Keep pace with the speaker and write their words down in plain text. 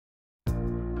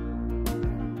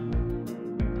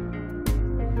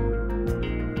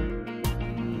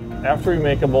After we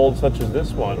make a mold such as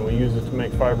this one, we use it to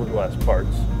make fiberglass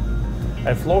parts.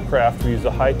 At FLOE, we use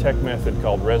a high-tech method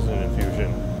called resin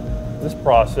infusion. This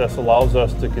process allows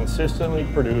us to consistently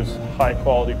produce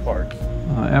high-quality parts.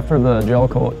 After the gel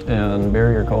coat and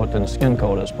barrier coat and skin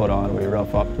coat is put on, we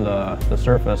rough up the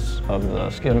surface of the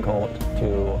skin coat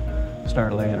to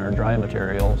start laying our dry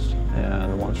materials.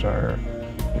 And once our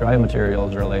dry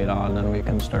materials are laid on, then we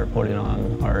can start putting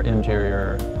on our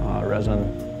interior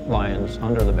resin lines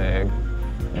under the bag,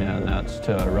 and that's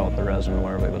to route the resin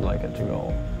where we would like it to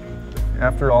go.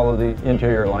 After all of the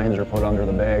interior lines are put under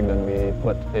the bag, then we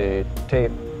put a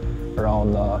tape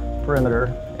around the perimeter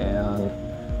and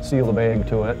seal the bag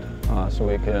to it so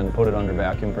we can put it under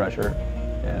vacuum pressure.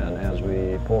 And as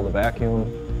we pull the vacuum,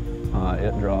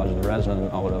 it draws the resin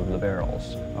out of the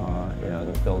barrels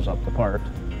and fills up the part.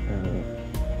 And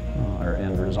our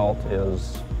end result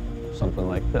is something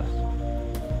like this.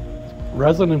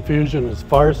 Resin infusion is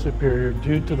far superior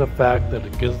due to the fact that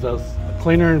it gives us a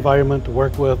cleaner environment to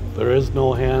work with. There is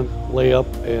no hand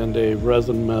layup and a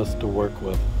resin mess to work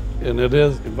with. And it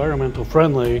is environmental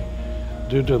friendly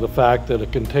due to the fact that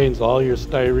it contains all your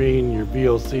styrene, your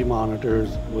VOC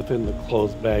monitors within the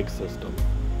closed bag system.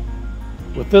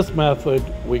 With this method,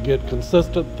 we get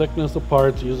consistent thickness of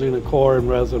parts using a core and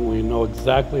resin. We know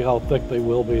exactly how thick they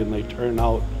will be, and they turn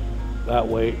out that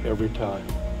way every time.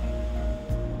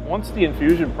 Once the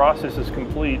infusion process is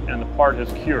complete and the part is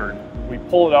cured, we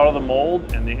pull it out of the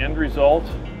mold, and the end result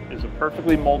is a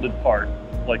perfectly molded part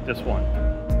like this one.